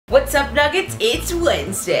What's up, Nuggets? It's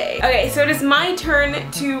Wednesday. Okay, so it is my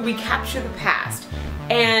turn to recapture the past.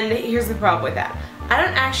 And here's the problem with that. I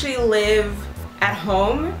don't actually live at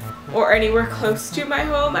home or anywhere close to my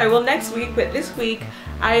home. I will next week, but this week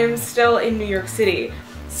I am still in New York City.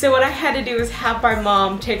 So what I had to do is have my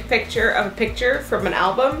mom take a picture from an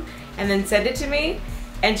album and then send it to me.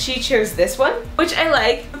 And she chose this one, which I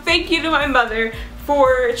like. Thank you to my mother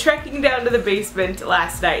for trekking down to the basement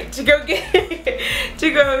last night to go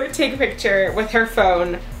take a picture with her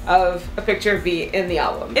phone of a picture of me in the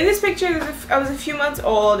album. In this picture, I was a few months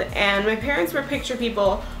old, and my parents were picture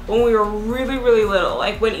people when we were really, really little.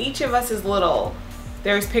 Like when each of us is little,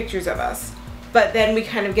 there's pictures of us. But then we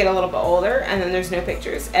kind of get a little bit older, and then there's no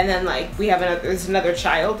pictures. And then like there's another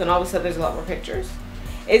child, and all of a sudden there's a lot more pictures.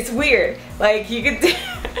 It's weird. Like you could,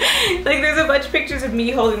 like there's a bunch of pictures of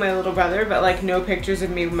me holding my little brother, but like no pictures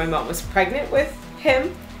of me when my mom was pregnant with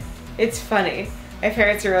him. It's funny. My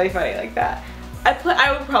parents are really funny like that.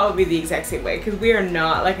 I would probably be the exact same way because we are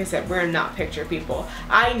not, like I said, we're not picture people.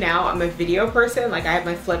 I'm a video person. Like I have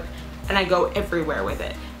my flip and I go everywhere with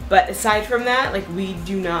it. But aside from that, like we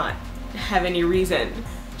do not have any reason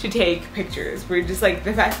to take pictures. We're just like,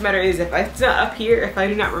 the fact of the matter is, if it's not up here, if I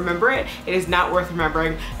do not remember it, it is not worth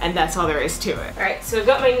remembering, and that's all there is to it. Alright, so I've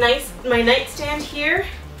got my nightstand here,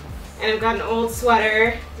 and I've got an old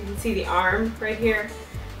sweater. You can see the arm right here.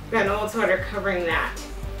 I've got an old sweater covering that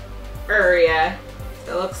area.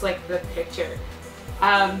 It looks like the picture.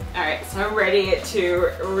 Alright, so I'm ready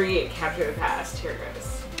to recapture the past. Here it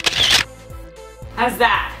goes. How's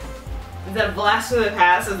that? Is that a blast from the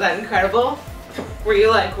past? Is that incredible? Were you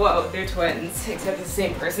like, whoa, they're twins, except the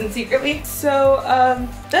same person secretly? So,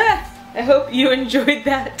 I hope you enjoyed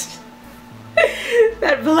that,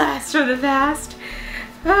 that blast from the past.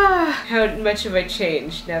 How much have I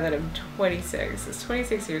changed now that I'm 26? It's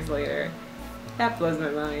 26 years later. That blows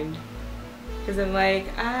my mind. Because I'm like,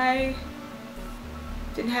 I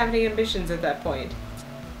didn't have any ambitions at that point.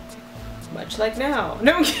 Much like now.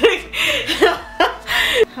 No, I'm kidding.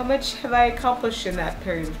 How much have I accomplished in that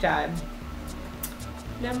period of time?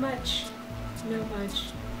 Not much. Not much.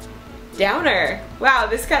 Downer. Wow,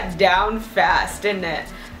 this got down fast, didn't it?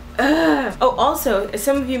 Ugh. Oh, also, as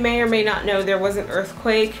some of you may or may not know, there was an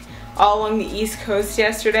earthquake all along the East Coast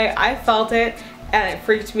yesterday. I felt it, and it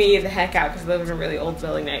freaked me the heck out because I live in a really old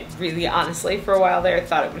building. I really, honestly, for a while there,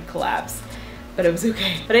 thought it would collapse. But it was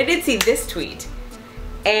okay. But I did see this tweet,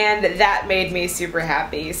 and that made me super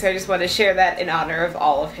happy. So I just wanted to share that in honor of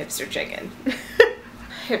all of HipsterChicken.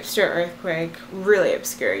 Hipster Earthquake, really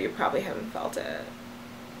obscure. You probably haven't felt it,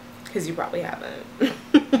 because you probably haven't.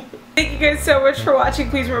 Thank you guys so much for watching.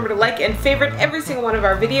 Please remember to like and favorite every single one of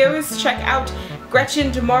our videos. Check out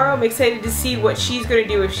Gretchen tomorrow. I'm excited to see what she's going to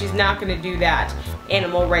do if she's not going to do that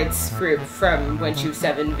animal rights group from when she was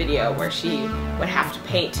 7 video where she would have to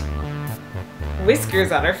paint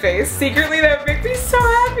whiskers on her face. Secretly, that would make me so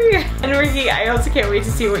happy. And Ricky, I also can't wait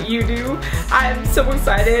to see what you do. I'm so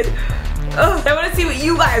excited. Oh, I want to see what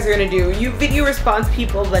you guys are gonna do. You video response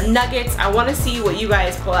people, the Nuggets. I want to see what you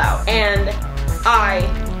guys pull out. And I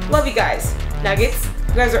love you guys. Nuggets,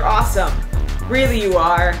 you guys are awesome. Really, you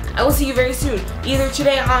are. I will see you very soon. Either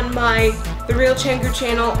today on The Real Chengu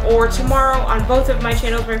channel, or tomorrow on both of my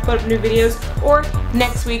channels where I put up new videos, or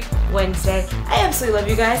next week, Wednesday. I absolutely love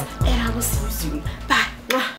you guys, and I will see you soon. Bye.